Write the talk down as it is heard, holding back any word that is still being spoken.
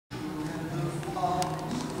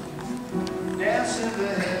dancing the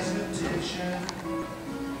hesitation,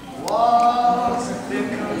 walls, there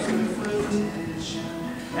comes the flirtation,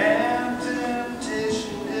 and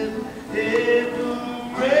temptation in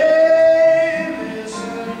rain.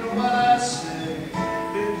 Listen to what I say,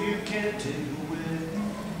 that you can't take away.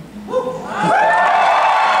 Woo!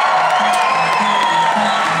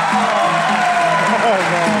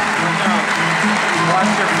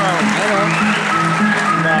 Watch your phone. I know.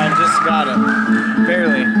 No, I just got it.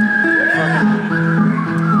 Barely.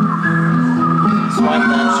 Swipe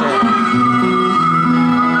that shit.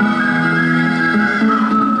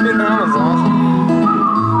 Dude, that was awesome.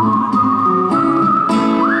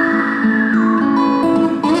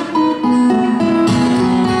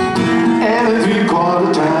 And at 3/4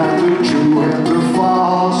 time, the Jew and the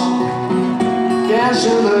falls,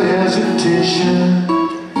 dancing the hesitation.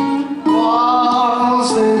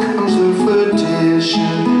 Then comes the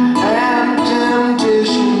flirtation and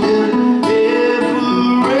temptation in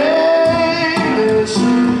rain.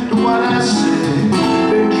 Listen to what I say,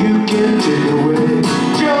 that you can take away.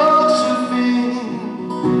 Josephine,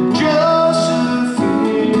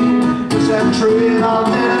 Josephine, cause that trade I'll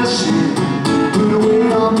never see, put away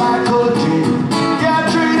on my codeine. Yeah,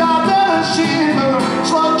 trade I'll never see, but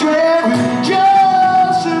slow trade with Josephine.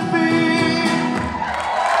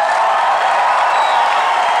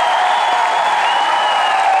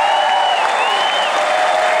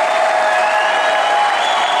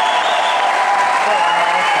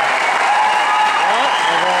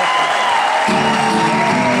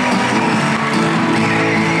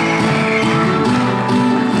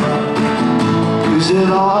 Is it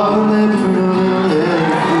all in that pretty little head?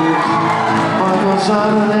 What goes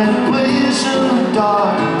on in that place in the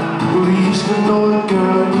dark? Well, he used to know a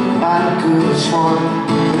girl I could have sworn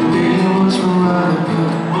her name was Veronica.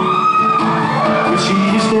 But she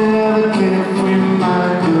used to have a carefree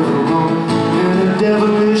mind of her own, and a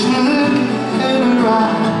devilish look in her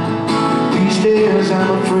eye. These days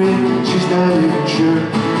I'm afraid she's not even sure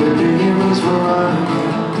her name was Veronica.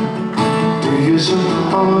 Do you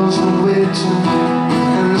suppose I'm waiting?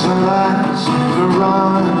 And her lies,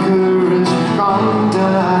 Veronica is gone to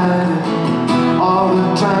hide. All the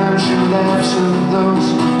time she laughs at those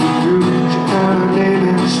who and her name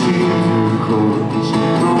in Stephen clothes.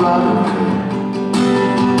 Veronica,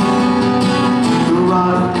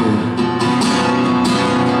 Veronica.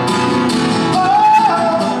 Oh!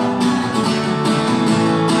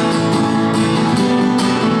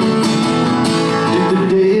 Did the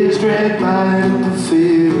days drag by in the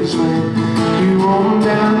fields when you roam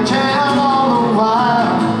downtown all the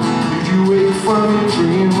while? Did you wake from your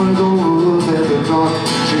dream when the wolf at the door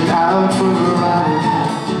sing out for Veronica?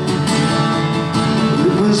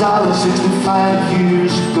 It was all 65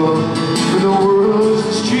 years ago, when the world was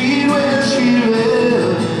the street where she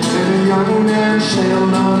lived, and a young man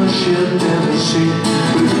sailed on a ship in the sea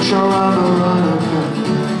with a picture of Veronica.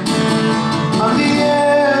 On the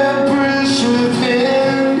Empress of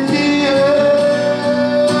India,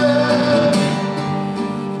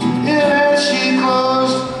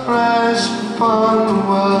 rise upon the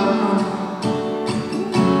world,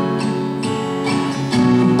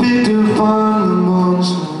 picked upon the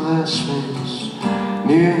most blasphemous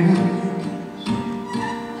news.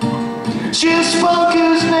 She spoke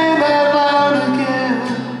his name out loud again.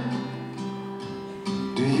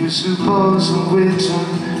 Do you suppose I'm waiting?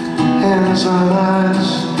 Hands on eyes,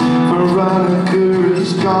 Veronica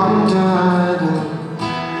is gone to hide.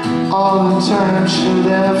 All the time she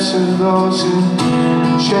laughs at those who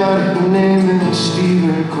shout her name in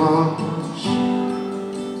Stephen quotes.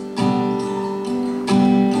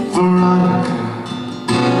 Veronica.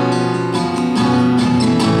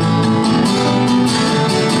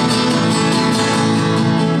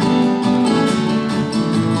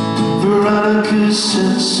 Veronica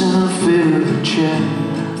sits in her favorite chair.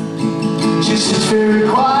 She sits very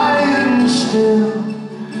quiet and still,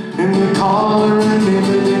 and they call her a name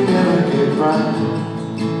that they never get right.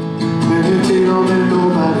 Maybe they don't let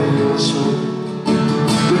nobody else with,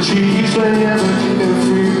 but she's never keep a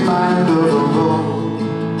free mind of her own,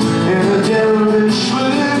 and a devilish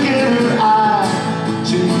look in her eye.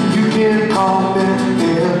 So you can't call me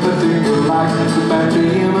anything you like, but my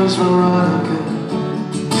name is Veronica.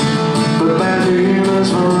 But my name is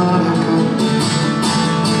Veronica.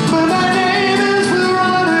 But my name is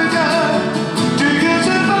Veronica. Do you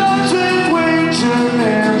suppose we've waited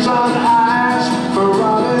hands on eyes?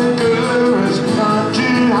 Veronica is not to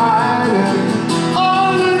hide.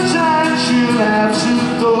 All the time she laughs at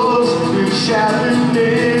those who shout her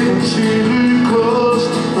name and she look close.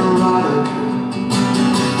 Veronica.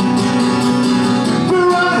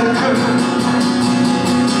 Veronica.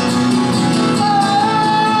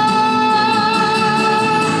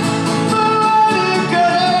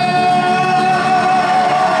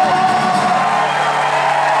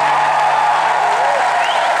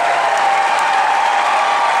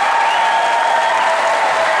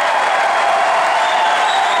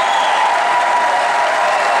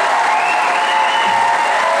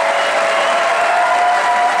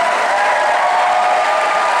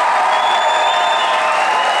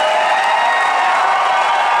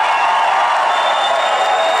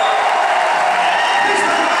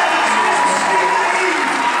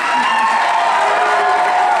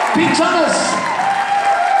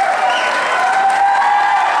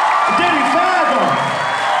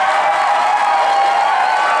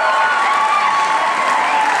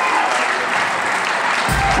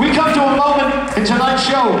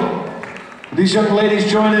 show. These young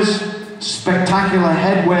ladies join us. Spectacular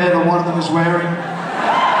headwear, the one of them is wearing.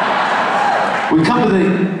 We come to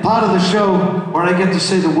the part of the show where I get to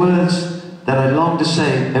say the words that I long to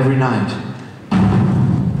say every night.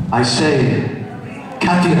 I say,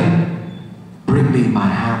 Katya, bring me my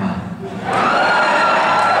hammer.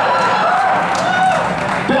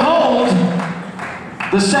 Behold,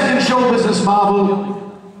 the second show business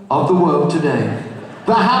marvel of the world today.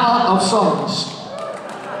 The hammer of songs.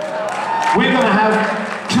 We're going to have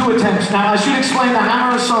 2 attempts. Now, I should explain the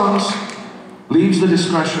hammer of songs leaves the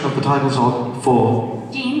discretion of the titles on for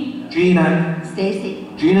Jean and Stacy.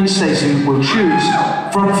 Jean and Stacy will choose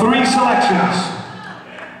from 3 selections.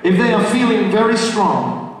 If they are feeling very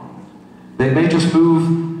strong, they may just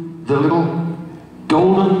move the little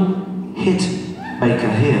golden hit maker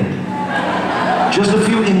here just a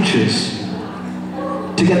few inches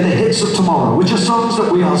to get the hits of tomorrow, which are songs that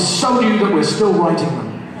we are so new that we're still writing them.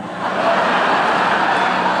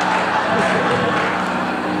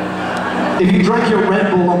 If you drank your Red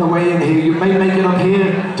Bull on the way in here, you may make it up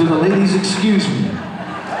here to the ladies' excuse me.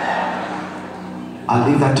 I'll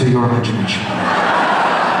leave that to your imagination.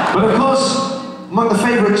 But of course, among the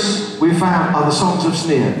favorites we found are the songs of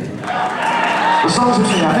sneer. The songs of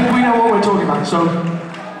sneer. I think we know what we're talking about, so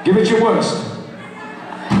give it your worst.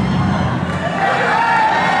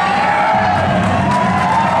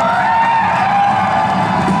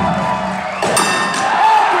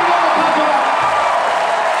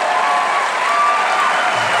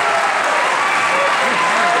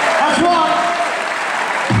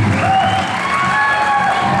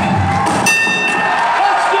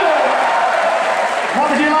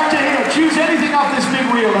 Choose anything off this big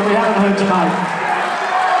wheel that we haven't heard tonight.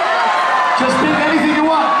 Just pick anything you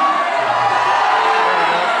want.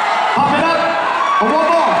 Pop it up. And one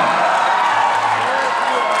more.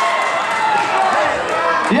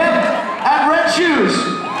 Yep. And red shoes.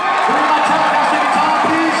 Bring my Telecaster guitar,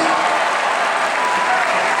 please.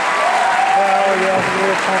 Oh, yeah,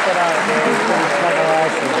 you pump it out,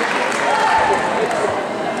 man.